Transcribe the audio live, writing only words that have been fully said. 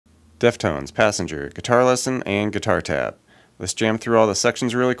Deftones, Passenger, Guitar Lesson, and Guitar Tab. Let's jam through all the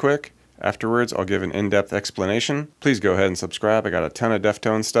sections really quick. Afterwards, I'll give an in-depth explanation. Please go ahead and subscribe. I got a ton of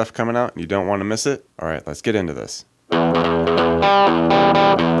Deftones stuff coming out, and you don't want to miss it. Alright, let's get into this.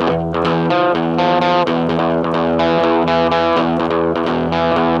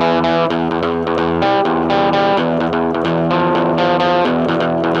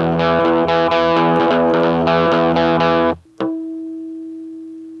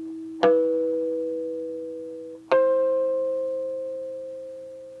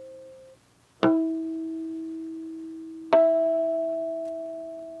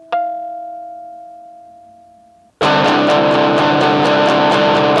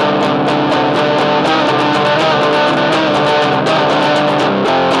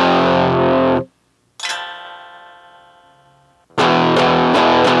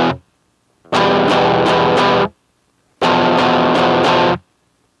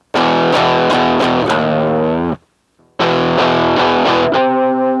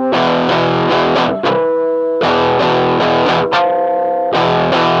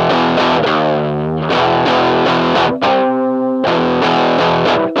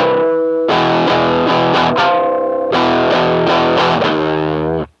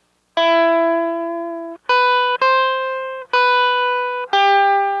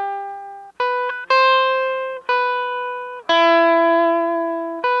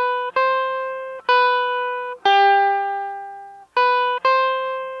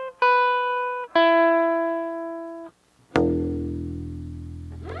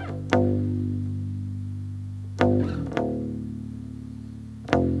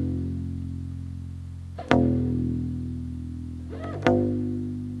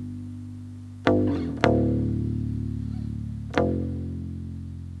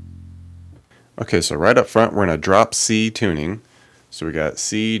 Okay, so right up front, we're in a drop C tuning. So we got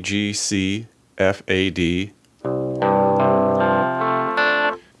C, G, C, F, A, D.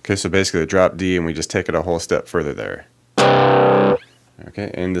 Okay, so basically a drop D, and we just take it a whole step further there.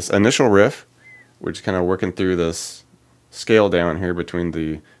 Okay, and this initial riff, we're just kind of working through this scale down here between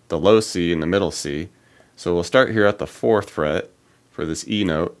the low C and the middle C. So we'll start here at the 4th fret for this E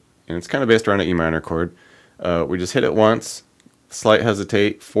note, and it's kind of based around an E minor chord. We just hit it once, slight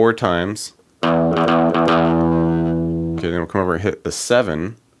hesitate 4 times. Okay, then we'll come over and hit the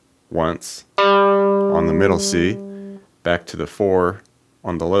 7 once on the middle C, back to the 4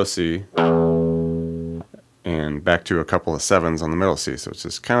 on the low C, and back to a couple of 7s on the middle C. So it's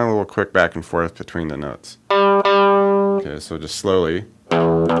just kind of a little quick back and forth between the notes. Okay, so just slowly.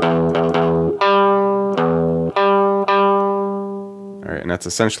 Alright, and that's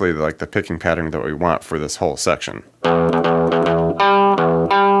essentially like the picking pattern that we want for this whole section.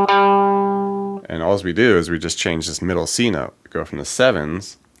 And all we do is we just change this middle C note. We go from the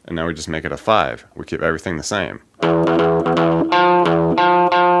 7s, and now we just make it a 5. We keep everything the same.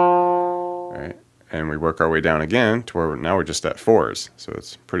 Alright, and we work our way down again to where now we're just at 4s. So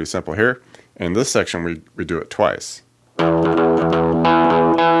it's pretty simple here. In this section, we do it twice.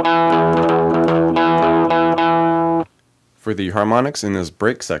 For the harmonics in this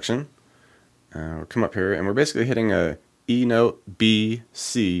break section, we'll come up here, and we're basically hitting a E note, B,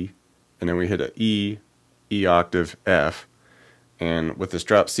 C, and then we hit a E, E octave, F. And with this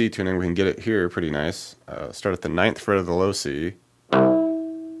drop C tuning, we can get it here pretty nice. Start at the 9th fret of the low C.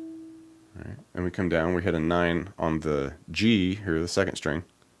 Alright, and we come down, we hit a 9 on the G, here, the 2nd string.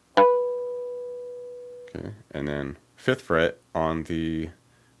 Okay, and then 5th fret on the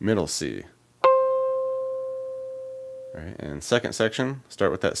middle C. Alright, and 2nd section,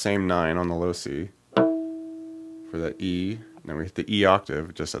 start with that same 9 on the low C for that E. Then we hit the E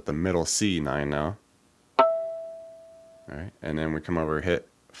octave just at the middle C 9 now. Alright, and then we come over and hit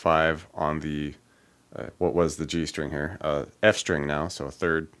 5 on the, what was the G string here? F string now, so a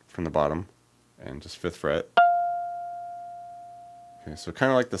 3rd from the bottom, and just 5th fret. Okay, so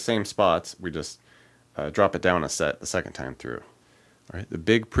kind of like the same spots, we just drop it down a set the 2nd time through. Alright, the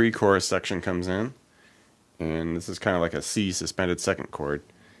big pre-chorus section comes in, and this is kind of like a C suspended 2nd chord.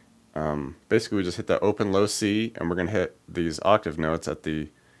 Basically we just hit the open low C, and we're going to hit these octave notes at the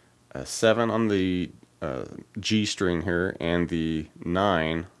 7 on the G string here and the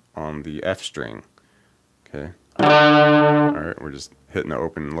 9 on the F string. Okay. Alright, we're just hitting the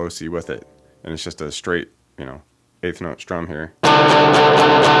open low C with it, and it's just a straight, 8th note strum here.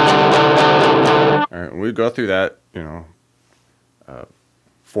 Alright, we go through that,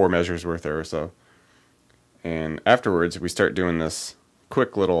 4 measures worth there or so, and afterwards we start doing this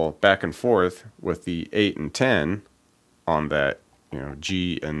quick little back and forth with the 8 and 10 on that,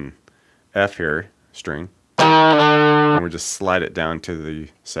 G and F here string. and we just slide it down to the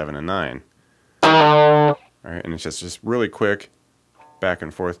 7 and 9. Alright, and it's just really quick back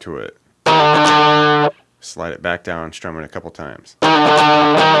and forth to it. Slide it back down, strum it a couple times.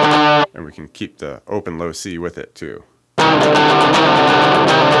 And we can keep the open low C with it too. Alright,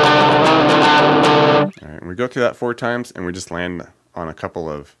 and we go through that 4 times and we just land on a couple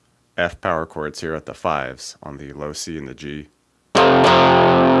of F power chords here at the 5s on the low C and the G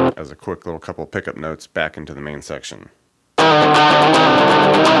as a quick little couple pickup notes back into the main section.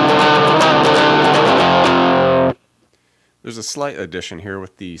 There's a slight addition here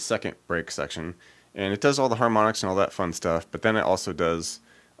with the second break section, and it does all the harmonics and all that fun stuff, but then it also does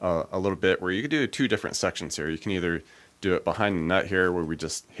a little bit where you can do 2 different sections here. You can either do it behind the nut here where we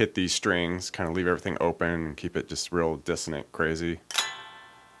just hit these strings, kind of leave everything open and keep it just real dissonant crazy.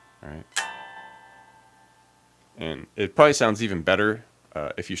 Alright. And it probably sounds even better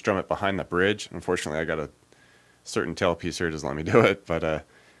if you strum it behind the bridge. Unfortunately, I got a certain tailpiece here doesn't let me do it, but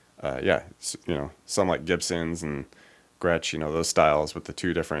yeah, you know, some like Gibsons and Gretsch, you know, those styles with the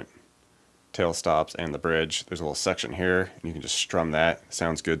 2 different tail stops and the bridge. There's a little section here, and you can just strum that. It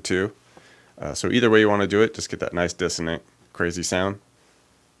sounds good too. So either way you want to do it, just get that nice dissonant, crazy sound.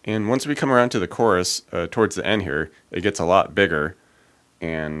 And once we come around to the chorus, towards the end here, it gets a lot bigger.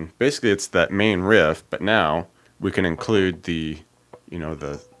 And basically it's that main riff, but now we can include the, you know,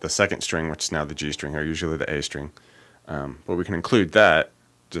 the second string, which is now the G string here, usually the A string. But we can include that,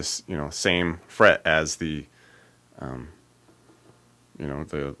 just, you know, same fret as the, you know,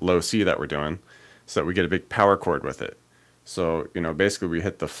 the low C that we're doing, so that we get a big power chord with it. So, you know, basically we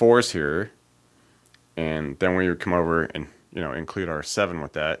hit the 4s here, and then we would come over and, you know, include our 7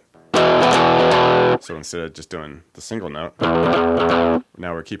 with that. So instead of just doing the single note,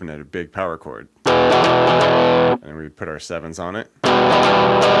 now we're keeping it a big power chord. And then we put our 7s on it.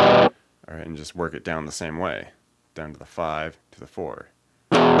 Alright, and just work it down the same way. Down to the 5, to the 4.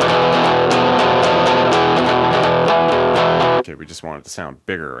 Okay, we just want it to sound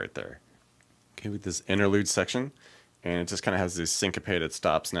bigger right there. Okay, with this interlude section, and it just kind of has these syncopated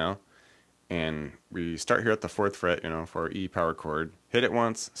stops now. And we start here at the 4th fret, you know, for our E power chord. Hit it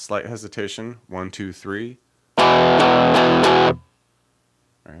once, slight hesitation, 1, 2, 3. Alright,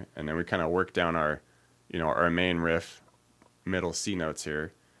 and then we kind of work down our, you know, our main riff, middle C notes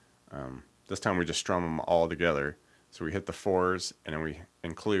here. This time we just strum them all together. So we hit the 4s, and then we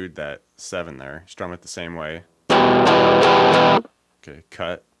include that 7 there. Strum it the same way. Okay,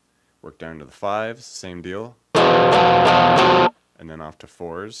 cut. Work down to the 5s, same deal. And then off to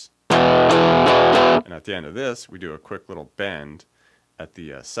 4s. And at the end of this, we do a quick little bend at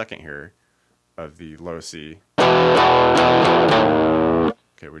the second here of the low C. Okay,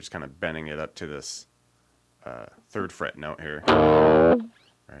 we're just kind of bending it up to this 3rd fret note here.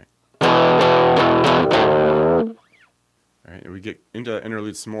 Alright. Alright, we get into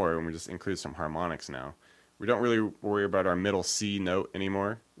interlude some more, and we just include some harmonics now. We don't really worry about our middle C note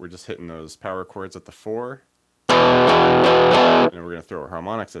anymore. We're just hitting those power chords at the 4. And then we're going to throw our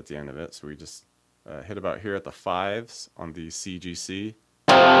harmonics at the end of it. So we just hit about here at the 5s on the C, G, C.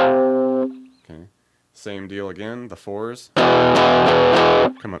 Okay. Same deal again, the 4s.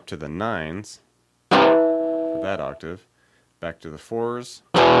 Come up to the 9s for that octave. Back to the 4s.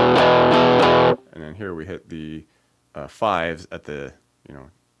 And then here we hit the 5s at the, you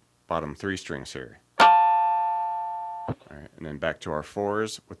know, bottom 3 strings here. Alright, and then back to our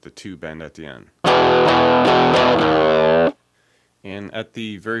 4s with the 2 bend at the end. And at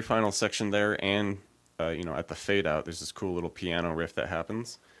the very final section there, and you know, at the fade out, there's this cool little piano riff that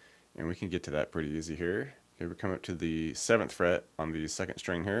happens, and we can get to that pretty easy here. Okay, we come up to the 7th fret on the 2nd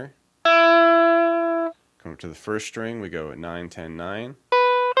string here. Come up to the 1st string, we go at 9, 10, 9.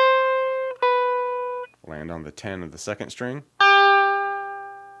 Land on the 10 of the 2nd string.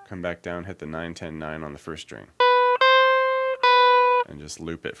 Come back down, hit the 9, 10, 9 on the 1st string. And just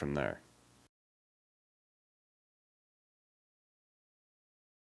loop it from there.